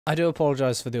I do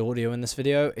apologise for the audio in this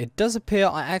video. It does appear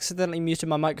I accidentally muted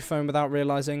my microphone without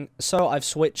realising, so I've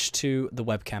switched to the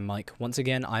webcam mic. Once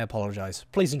again, I apologise.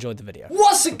 Please enjoy the video.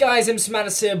 What's up guys,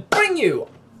 MCManus here, bring you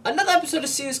another episode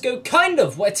of CSGO Kind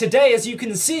of, where today, as you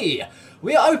can see,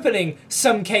 we are opening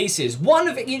some cases. One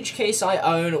of each case I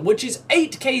own, which is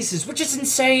 8 cases, which is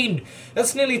insane.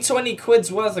 That's nearly 20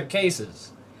 quid's worth of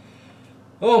cases.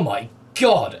 Oh my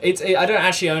god. I don't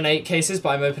actually own 8 cases, but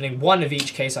I'm opening one of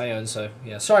each case I own, so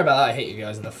yeah, sorry about that, I hit you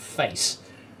guys in the face.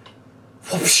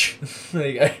 There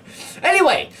you go.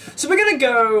 Anyway, so we're gonna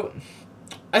go...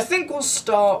 I think we'll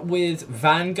start with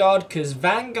Vanguard, because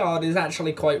Vanguard is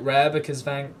actually quite rare, because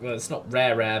well, it's not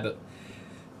rare, but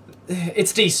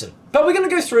it's decent. But we're going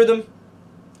to go through them.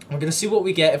 We're going to see what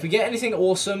we get. If we get anything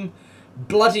awesome,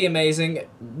 bloody amazing,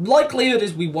 likelihood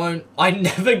is we won't. I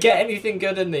never get anything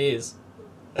good in these.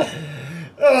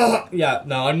 Yeah,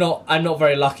 no, I'm not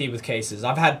very lucky with cases.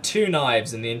 I've had 2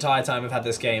 knives in the entire time I've had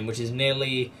this game, which is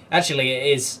nearly... Actually,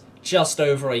 it is just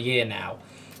over a year now.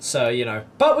 So, you know.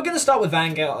 But we're going to start with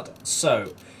Vanguard.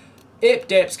 So, Ip,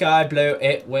 Dip, Sky, Blue,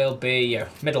 it will be your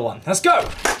middle one. Let's go!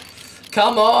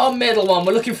 Come on, middle one.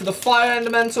 We're looking for the fire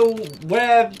elemental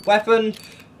weapon.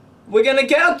 We're going to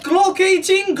get a Glock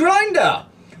 18 grinder.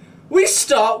 We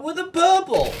start with a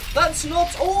purple. That's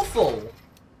not awful.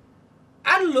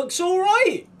 And looks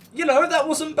alright. You know, that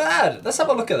wasn't bad. Let's have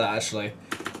a look at that, actually.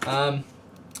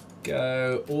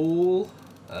 Go all...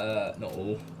 not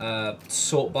all.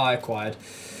 Sort by acquired.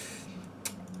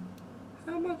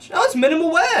 How much? Oh, it's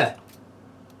minimal wear.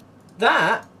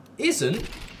 That isn't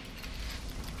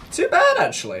too bad,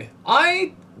 actually.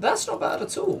 That's not bad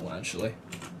at all, actually.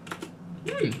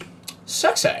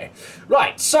 Sexy.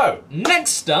 Right, so,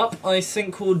 next up, I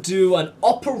think we'll do an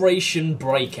Operation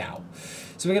Breakout.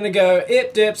 So we're gonna go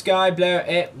Ip, Dip, Sky, Blue,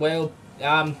 it will,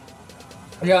 yeah,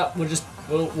 we'll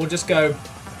just go,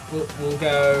 we'll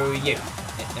go you.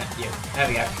 You. There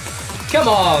we go. Come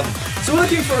on! So we're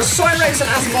looking for a Cyrex, an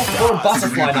Asimov, or a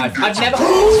butterfly knife. I've never...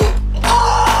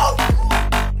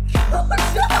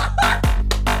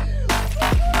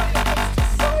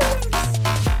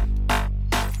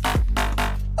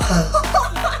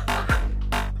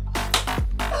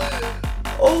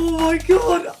 Oh my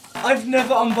god! I've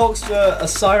never unboxed a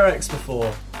Cyrex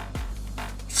before.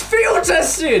 It's field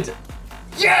tested!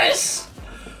 Yes!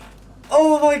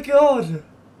 Oh my god!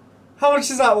 How much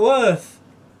is that worth?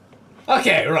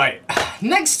 Okay, right.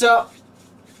 Next up,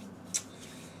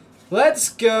 let's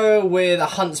go with a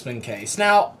Huntsman case.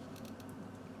 Now,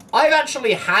 I've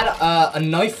actually had a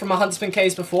knife from a Huntsman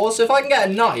case before, so if I can get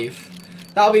a knife,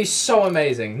 that'll be so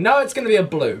amazing. No, it's going to be a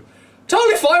blue.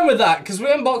 Totally fine with that, because we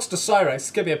unboxed a Cyrex.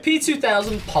 It's going to be a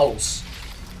P2000 Pulse.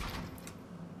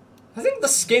 I think the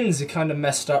skins are kind of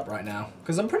messed up right now,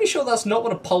 because I'm pretty sure that's not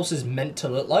what a Pulse is meant to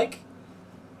look like.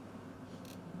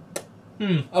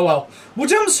 Oh well. We'll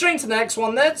jump straight to the next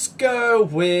one. Let's go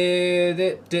with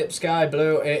it. Dip, Sky,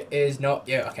 Blue. It is not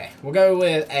you. Okay. We'll go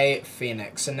with a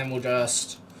Phoenix. And then we'll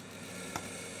just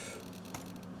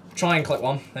try and click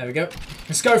one. There we go.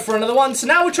 Let's go for another one. So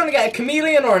now we're trying to get a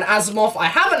Chameleon or an Asimov. I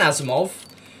have an Asimov.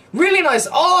 Really nice.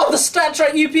 Oh, the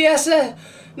StatTrak UPS.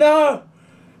 No.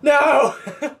 No.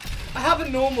 I have a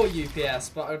normal UPS,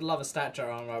 but I would love a StatTrak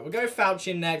one. Right. We'll go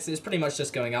Falchion next. It's pretty much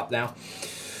just going up now.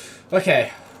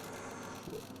 Okay.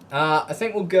 I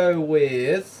think we'll go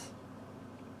with...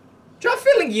 Do you have a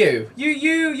feeling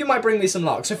you might bring me some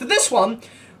luck. So for this one,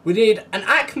 we need an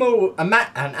Aquamarine,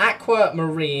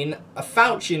 a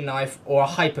Falchion knife, or a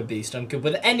Hyper Beast. I'm good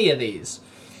with any of these.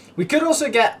 We could also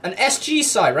get an SG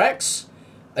Cyrex,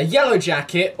 a Yellow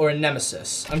Jacket, or a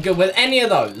Nemesis. I'm good with any of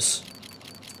those.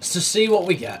 Let's just see what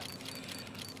we get.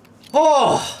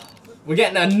 Oh, we're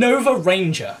getting a Nova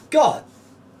Ranger. God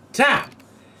damn.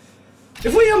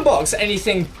 If we unbox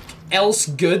anything else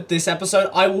good this episode,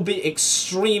 I will be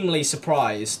extremely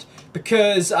surprised.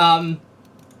 Because,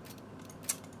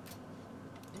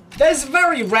 there's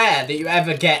very rare that you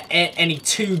ever get any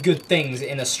 2 good things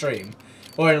in a stream.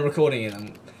 Or in a recording of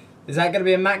them. Is that going to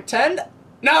be a Mac 10?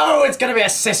 No, it's going to be a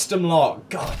System Lock.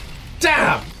 God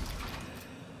damn.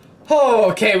 Oh,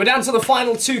 okay, we're down to the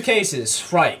final 2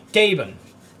 cases. Right, Gaben.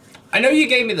 I know you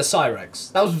gave me the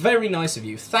Cyrex. That was very nice of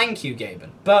you. Thank you,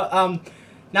 Gaben. But,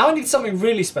 now I need something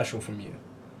really special from you.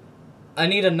 I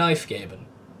need a knife, Gaben.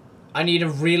 I need a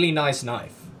really nice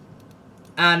knife.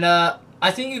 And,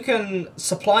 I think you can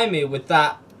supply me with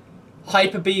that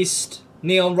Hyper Beast,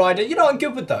 Neon Rider. You know, I'm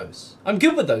good with those. I'm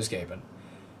good with those, Gaben.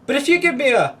 But if you give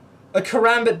me a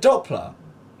Karambit Doppler,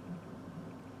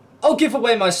 I'll give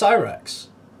away my Cyrex.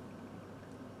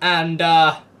 And,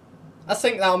 I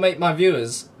think that'll make my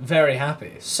viewers very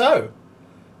happy. So,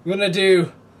 we're going to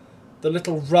do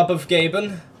little rub of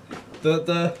Gaben.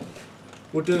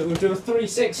 We'll do a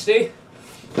 360,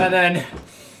 and then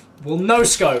we'll no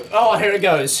scope. Oh, here it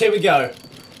goes. Here we go.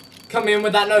 Come in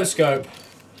with that no scope.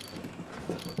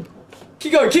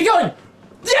 Keep going, keep going.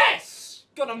 Yes!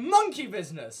 Got a monkey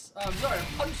business. I'm sorry, I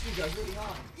punched you guys really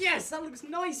hard. Yes, that looks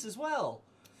nice as well.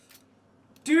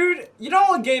 Dude, you know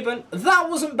what, Gaben? That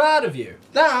wasn't bad of you.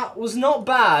 That was not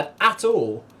bad at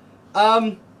all.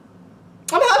 I'm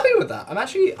happy with that. I'm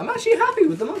actually happy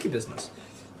with the monkey business.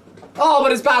 Oh,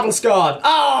 but it's battle scarred.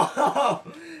 Oh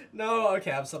no.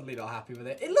 Okay, I'm suddenly not happy with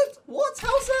it. It looked. What?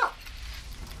 How's that?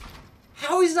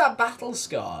 How is that battle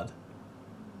scarred?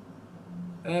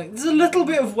 There's a little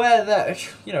bit of wear there.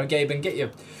 You know, Gaben, get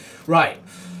you. Right.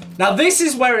 Now this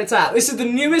is where it's at. This is the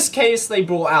newest case they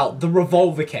brought out, the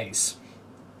revolver case.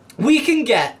 We can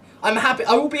get.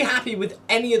 I will be happy with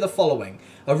any of the following: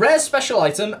 a rare special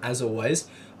item, as always.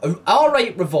 A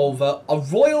R8 revolver, a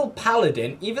Royal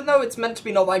Paladin, even though it's meant to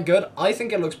be not that good, I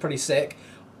think it looks pretty sick,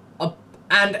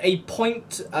 and a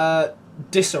point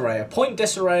disarray. A point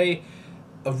disarray,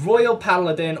 a Royal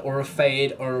Paladin, or a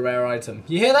Fade, or a rare item.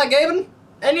 You hear that, Gaben?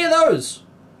 Any of those.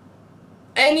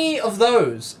 Any of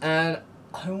those, and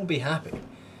I will be happy.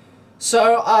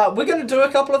 So, we're going to do a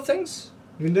couple of things.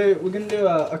 We're gonna do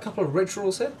a couple of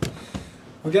rituals here.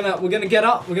 We're gonna get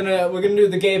up, we're gonna do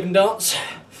the Gaben dance.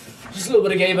 Just a little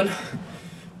bit of Gaben.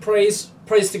 Praise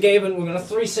to Gaben. We're gonna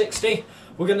 360.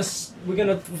 We're gonna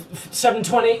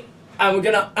 720,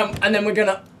 and then we're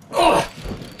gonna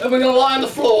lie on the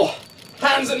floor,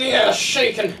 hands in the air,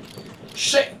 shaking,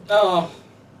 shake. Oh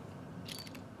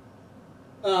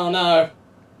no.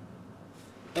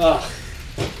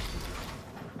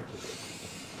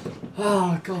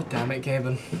 Oh, god damn it,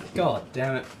 Gaben. God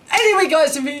damn it. Anyway,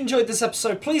 guys, if you enjoyed this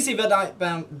episode, please leave a like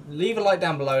down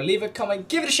below, leave a comment,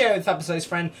 give it a share with Episode's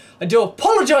friend. I do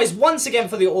apologise once again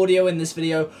for the audio in this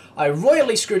video. I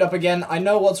royally screwed up again. I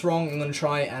know what's wrong. I'm going to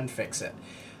try and fix it.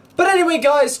 But anyway,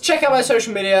 guys, check out my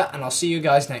social media, and I'll see you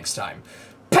guys next time.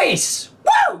 Peace!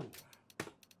 Woo!